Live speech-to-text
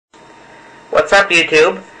What's up,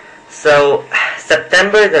 YouTube? So,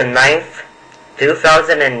 September the 9th,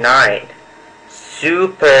 2009,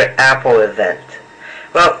 Super Apple event.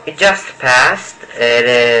 Well, it just passed. It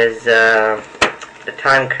is, the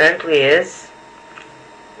time currently is,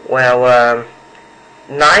 well,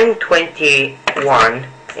 9:21,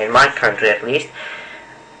 in my country at least.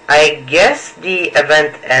 I guess the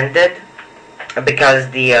event ended because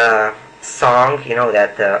the song, you know,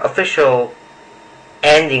 that official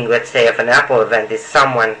ending, let's say, of an Apple event is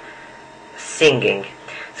someone singing.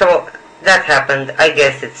 So that happened. I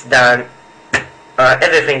guess it's done.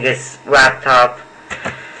 Everything is wrapped up,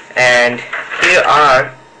 and here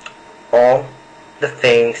are all the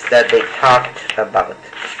things that they talked about.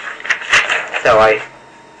 So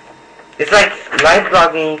it's like live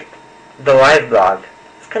blogging the live blog.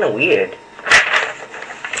 It's kind of weird.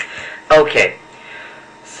 Okay,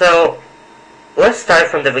 so let's start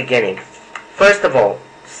from the beginning. First of all,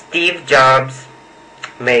 Steve Jobs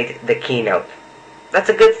made the keynote. That's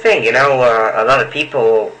a good thing, you know. A lot of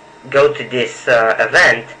people go to this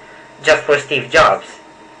event just for Steve Jobs.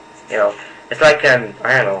 You know, it's like an,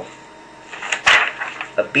 I don't know,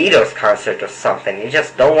 a Beatles concert or something. You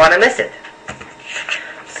just don't want to miss it.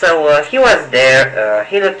 So he was there.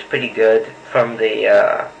 He looked pretty good from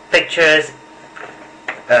the pictures,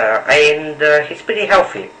 and he's pretty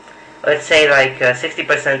healthy. Let's say like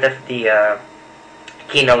 60% of the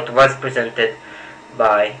keynote was presented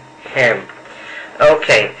by him.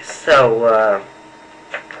 Okay, so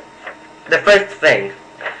the first thing,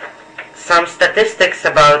 some statistics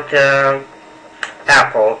about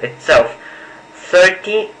Apple itself.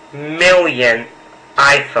 30 million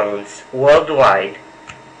iPhones worldwide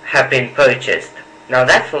have been purchased. Now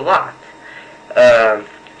that's a lot.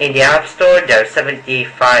 In the App Store there are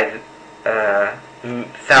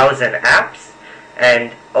 75,000 apps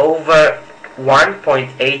and over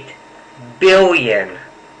 1.8 billion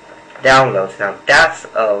downloads. Now that's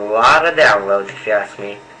a lot of downloads if you ask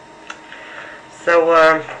me. So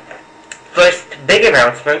first big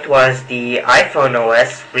announcement was the iPhone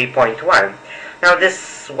OS 3.1. Now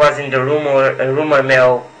this was in the rumor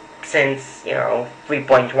mill since, you know,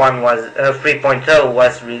 3.0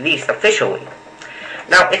 was released officially.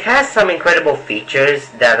 Now it has some incredible features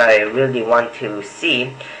that I really want to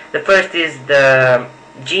see. The first is the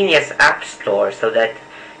Genius App Store, so that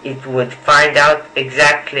it would find out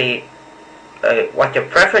exactly what your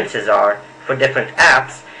preferences are for different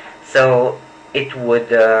apps, so it would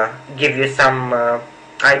give you some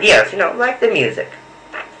ideas, you know, like the music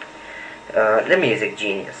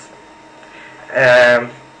Genius. A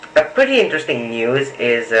pretty interesting news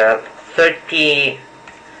is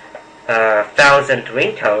 30,000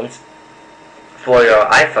 ringtones for your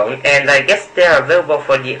iPhone, and I guess they are available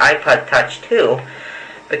for the iPod Touch too,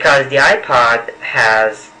 because the iPod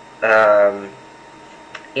has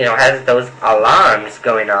you know, has those alarms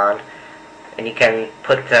going on, and you can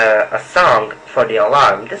put a song for the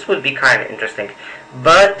alarm. This would be kind of interesting,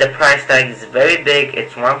 but the price tag is very big.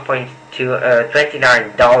 It's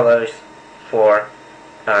 $29 for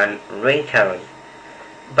a ringtone,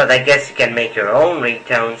 but I guess you can make your own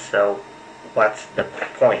ringtone, so what's the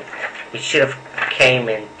point? It should have came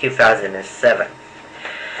in 2007.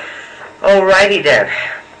 Alrighty then,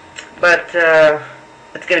 but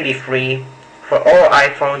it's gonna be free for all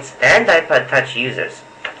iPhones and iPod Touch users.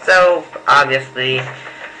 So obviously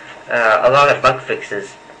a lot of bug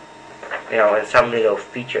fixes, you know, and some little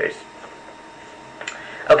features.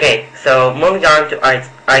 Okay, so moving on to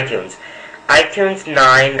iTunes. iTunes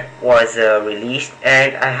 9 was released,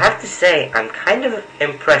 and I have to say I'm kind of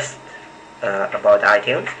impressed about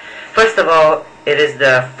iTunes. First of all, it is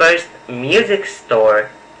the first music store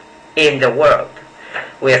in the world,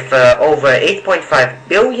 with over 8.5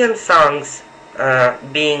 billion songs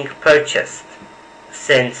being purchased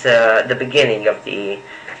since the beginning of the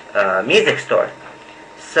music store.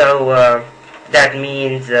 So that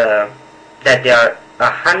means that there are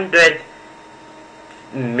 100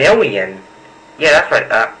 million. Yeah, that's right.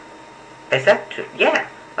 Is that true? Yeah,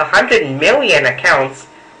 100 million accounts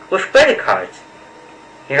with credit cards.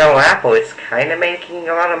 You know, Apple is kind of making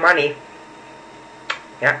a lot of money.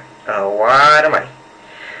 Yeah, a lot of money.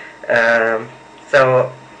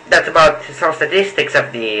 So that's about some statistics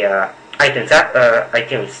of the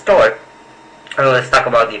iTunes Store. Let's talk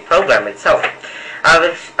about the program itself.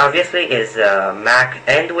 Obviously, is Mac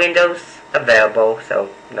and Windows available, so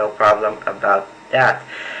no problem about that.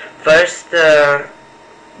 First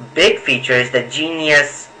big feature is the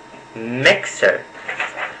Genius Mixer.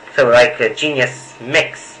 So like a Genius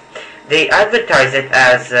Mix. They advertise it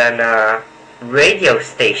as an radio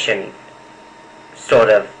station sort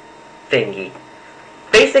of thingy.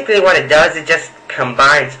 Basically what it does, it just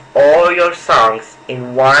combines all your songs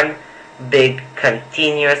in one big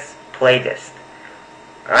continuous playlist.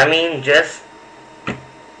 I mean, just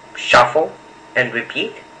shuffle and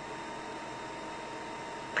repeat,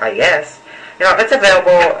 I guess. You know, it's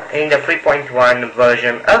available in the 3.1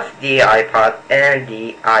 version of the iPod and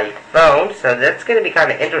the iPhone, so that's going to be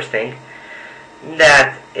kind of interesting,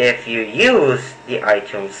 that if you use the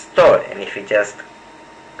iTunes Store and if you just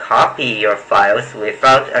copy your files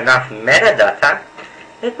without enough metadata,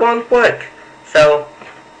 it won't work. So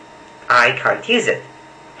I can't use it.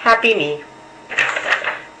 Happy me.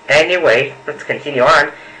 Anyway, let's continue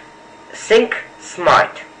on. Sync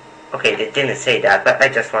Smart. Okay, they didn't say that, but I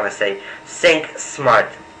just want to say Sync Smart.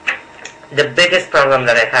 The biggest problem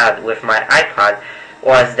that I had with my iPod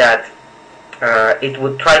was that it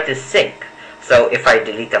would try to sync. So if I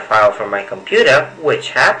delete a file from my computer,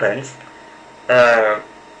 which happens,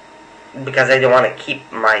 because I don't want to keep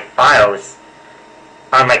my files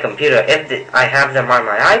on my computer, if I have them on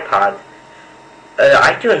my iPod,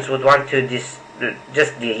 iTunes would want to just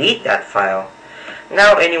delete that file.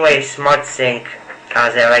 Now anyway, Smart Sync,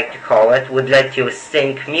 as I like to call it, would let you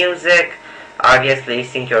sync music, obviously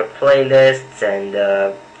sync your playlists, and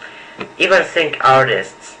even sync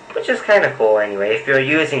artists, which is kind of cool anyway, if you're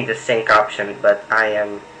using the sync option, but I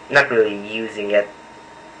am not really using it.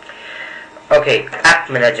 Okay, app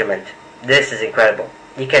management. This is incredible.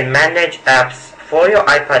 You can manage apps for your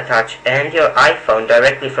iPod Touch and your iPhone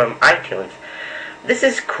directly from iTunes. This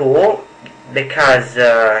is cool because,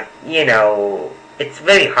 you know, it's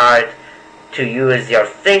very hard to use your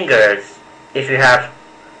fingers if you have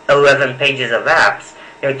 11 pages of apps,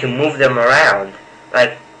 you know, to move them around.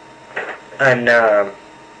 Like, and, I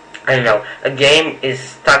don't know, a game is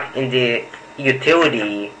stuck in the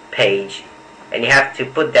utility page, and you have to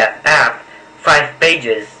put that app 5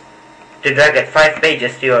 pages, to drag it 5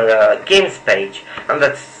 pages to your games page, and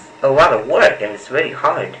that's a lot of work, and it's very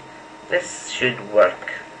hard. This should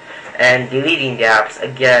work. And deleting the apps,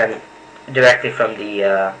 again, directly from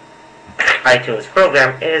the iTunes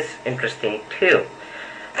program is interesting too.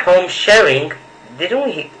 Home sharing,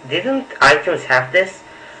 didn't iTunes have this?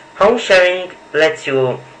 Home sharing lets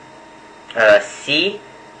you see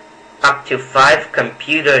up to 5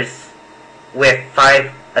 computers with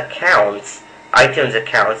 5 accounts, iTunes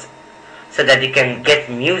accounts, so that you can get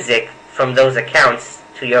music from those accounts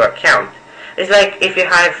to your account. It's like if you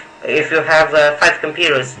have 5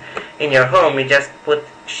 computers in your home, you just put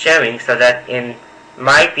sharing, so that in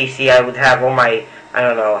my PC I would have all my, I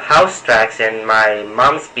don't know, house tracks, and my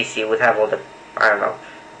mom's PC would have all the, I don't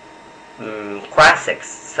know, classics.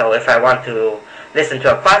 So if I want to listen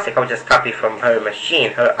to a classic, I'll just copy from her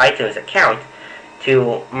machine, her iTunes account,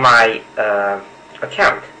 to my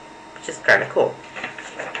account, which is kind of cool.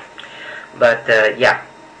 But yeah,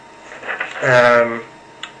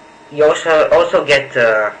 you also get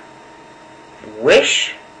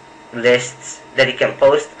wish lists that you can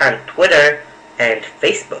post on Twitter and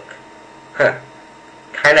Facebook. Huh.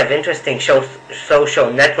 Kind of interesting social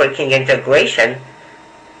networking integration.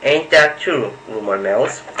 Ain't that true, rumor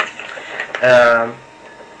mills?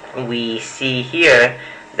 We see here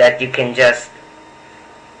that you can just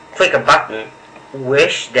click a button,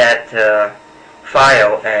 wish that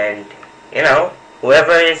file, and, you know,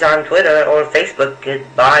 whoever is on Twitter or Facebook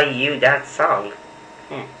could buy you that song.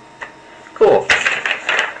 Cool.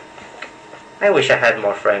 I wish I had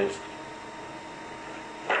more friends.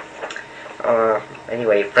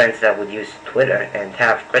 Anyway, friends that would use Twitter and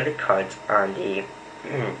have credit cards on the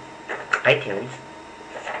iTunes.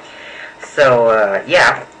 So,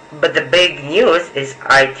 yeah. But the big news is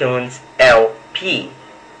iTunes LP.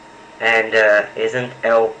 And isn't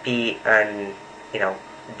LP an, you know,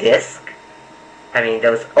 disc? I mean,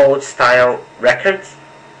 those old style records?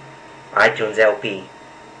 iTunes LP.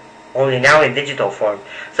 Only now in digital form.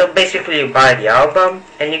 So basically you buy the album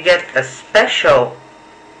and you get a special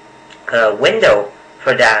window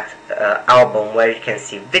for that album where you can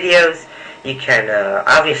see videos, you can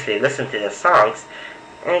obviously listen to the songs,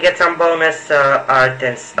 and get some bonus art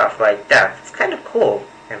and stuff like that. It's kind of cool,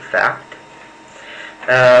 in fact.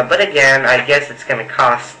 But again, I guess it's going to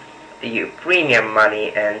cost you premium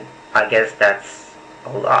money, and I guess that's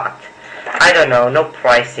a lot. I don't know, no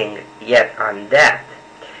pricing yet on that.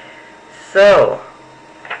 So,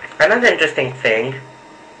 another interesting thing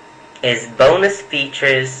is bonus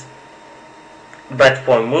features, but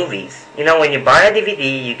for movies. You know, when you buy a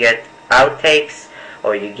DVD, you get outtakes,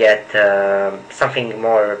 or you get something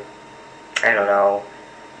more, I don't know,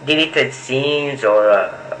 deleted scenes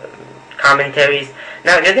or commentaries.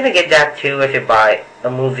 Now, you're going to get that too if you buy a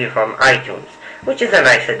movie from iTunes, which is a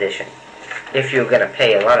nice addition. if you're gonna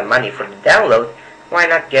pay a lot of money for the download, why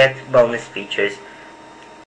not get bonus features